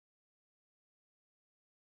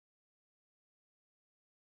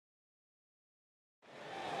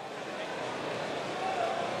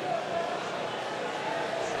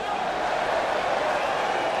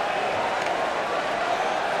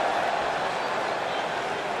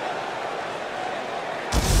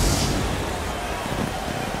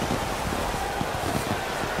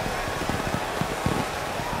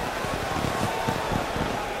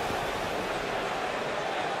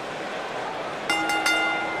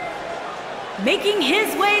Making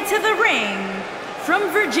his way to the ring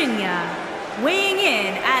from Virginia, weighing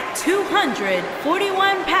in at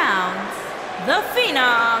 241 pounds, the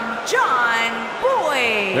Phenom John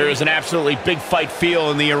Boyd. There is an absolutely big fight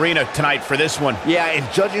feel in the arena tonight for this one. Yeah,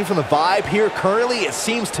 and judging from the vibe here currently, it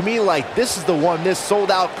seems to me like this is the one this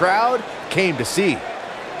sold-out crowd came to see.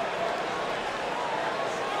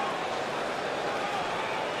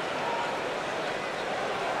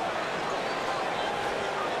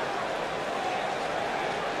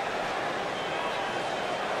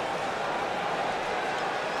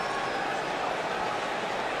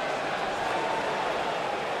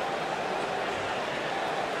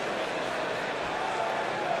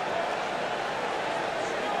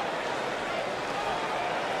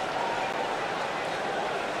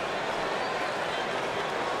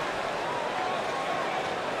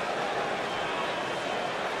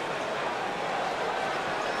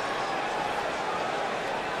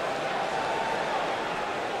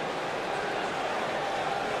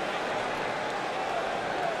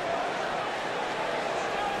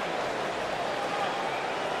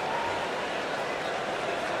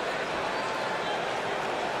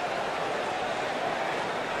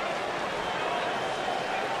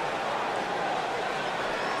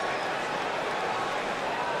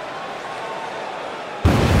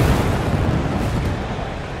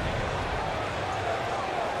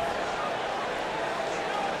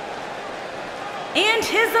 And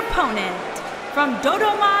his opponent from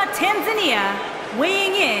Dodoma, Tanzania,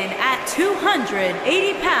 weighing in at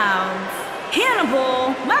 280 pounds,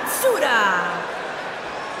 Hannibal Matsuda.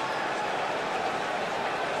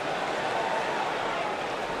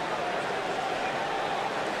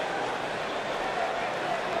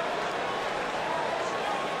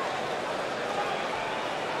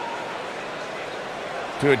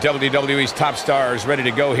 Two of WWE's top stars ready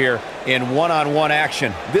to go here in one-on-one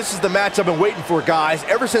action. This is the match I've been waiting for, guys.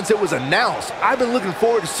 Ever since it was announced, I've been looking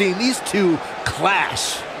forward to seeing these two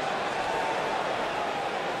clash.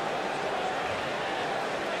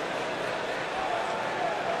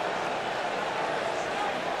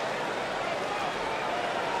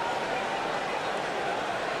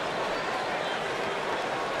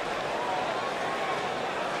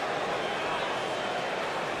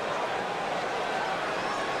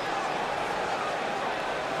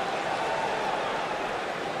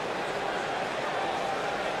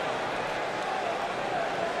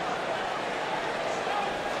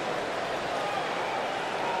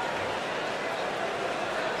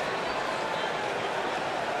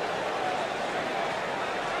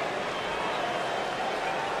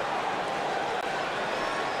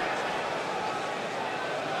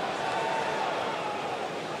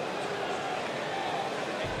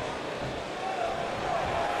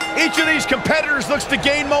 Each of these competitors looks to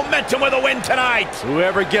gain momentum with a win tonight.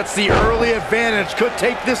 Whoever gets the early advantage could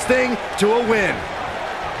take this thing to a win.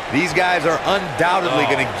 These guys are undoubtedly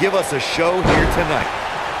going to give us a show here tonight.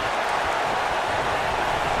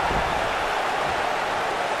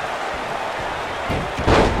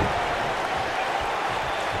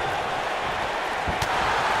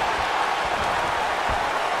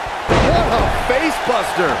 What a face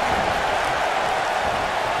buster.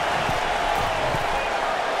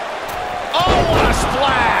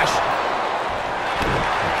 Splash!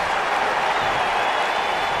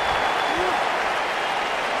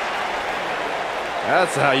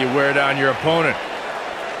 That's how you wear down your opponent.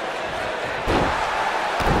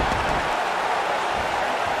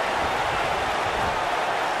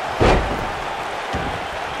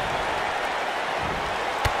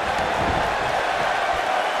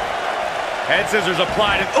 Head scissors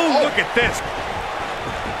applied, and ooh, look at this.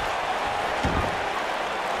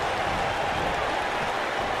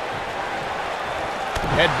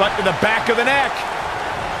 Headbutt to the back of the neck.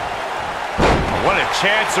 What a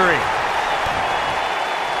chancery.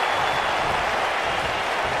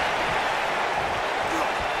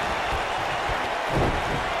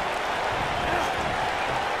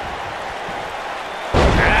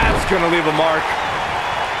 That's gonna leave a mark.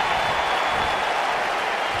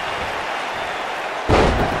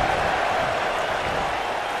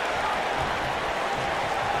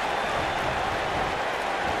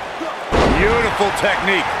 Beautiful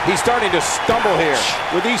technique. He's starting to stumble here.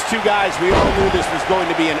 With these two guys, we all knew this was going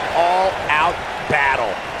to be an all-out battle.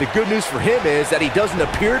 The good news for him is that he doesn't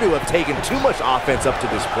appear to have taken too much offense up to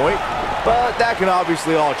this point, but that can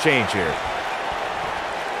obviously all change here.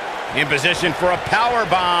 In position for a power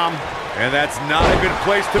bomb. And that's not a good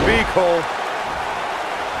place to be, Cole.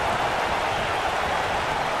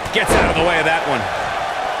 Gets out of the way of that one.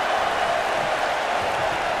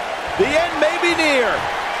 The end may be near.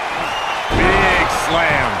 Big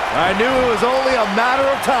slam. I knew it was only a matter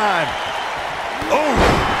of time. Oh!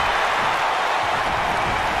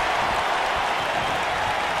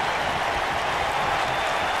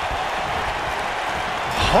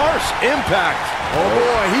 Harsh impact. Oh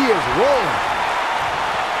boy, he is rolling.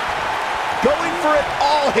 Going for it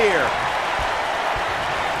all here.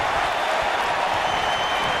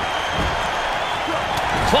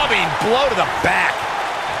 Clubbing blow to the back.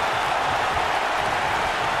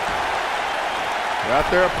 Got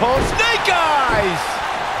their opponent. Snake eyes!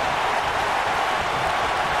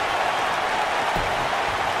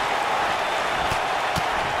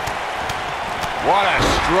 What a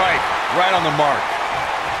strike. Right on the mark.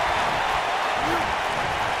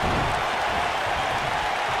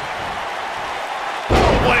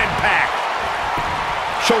 What impact!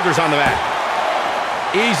 Shoulders on the mat.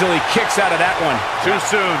 Easily kicks out of that one. Too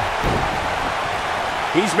soon.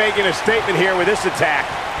 He's making a statement here with this attack.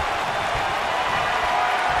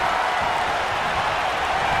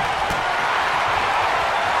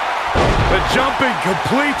 The jumping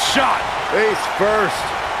complete shot. Face first.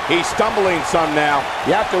 He's stumbling some now.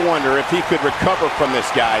 You have to wonder if he could recover from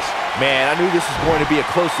this, guys. Man, I knew this was going to be a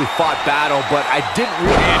closely fought battle, but I didn't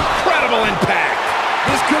really... Incredible impact.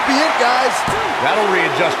 This could be it, guys. That'll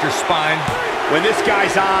readjust your spine. When this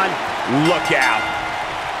guy's on, look out.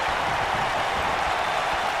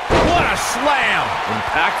 What a slam.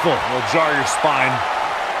 Impactful. Will jar your spine.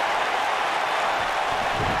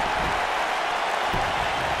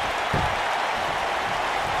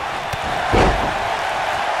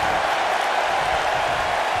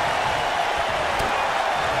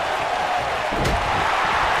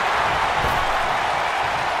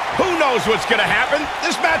 Who knows what's going to happen?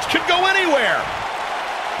 This match could go anywhere.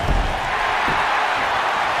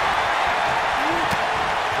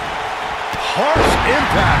 Harsh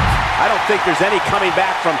impact. I don't think there's any coming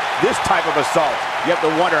back from this type of assault. You have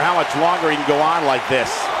to wonder how much longer he can go on like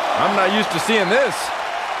this. I'm not used to seeing this.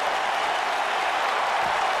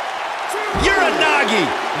 You're a Nagi.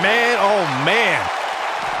 Man, oh man.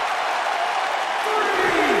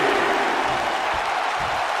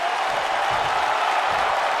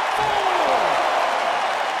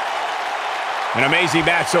 An amazing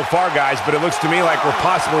match so far, guys, but it looks to me like we're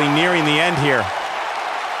possibly nearing the end here.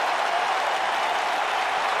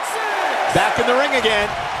 Back in the ring again.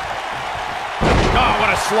 Oh, what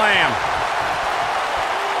a slam.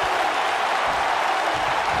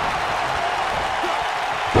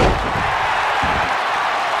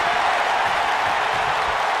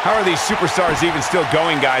 How are these superstars even still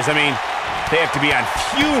going, guys? I mean, they have to be on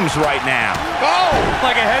fumes right now. Oh,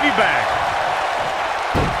 like a heavy bag.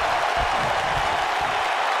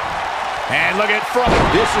 And look at front.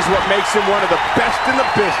 This is what makes him one of the best in the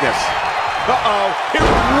business. Uh-oh.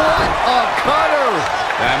 What a cutter.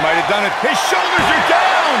 That might have done it. His shoulders are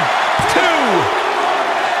down. 2,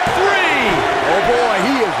 3. Oh boy,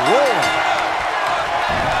 he is rolling.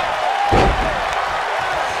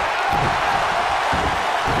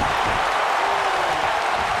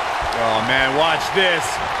 Oh, man, watch this.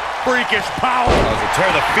 Freakish power. It'll tear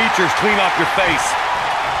the features clean off your face.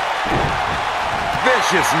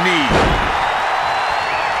 Vicious knee.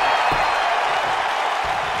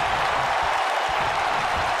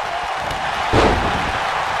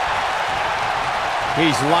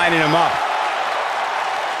 He's lining him up.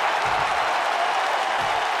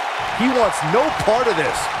 He wants no part of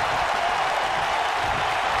this.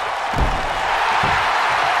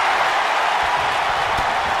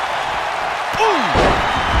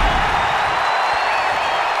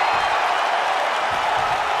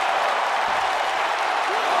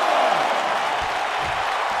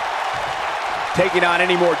 Taking on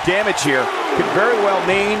any more damage here could very well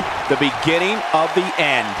mean the beginning of the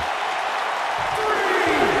end.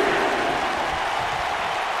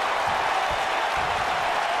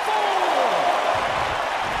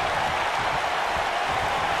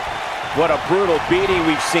 What a brutal beating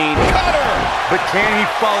we've seen. Cutter! But can he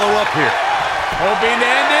follow up here? Hoping to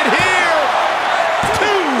end it here.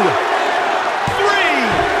 2, 3.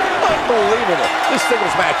 Unbelievable. This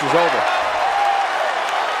singles match is over.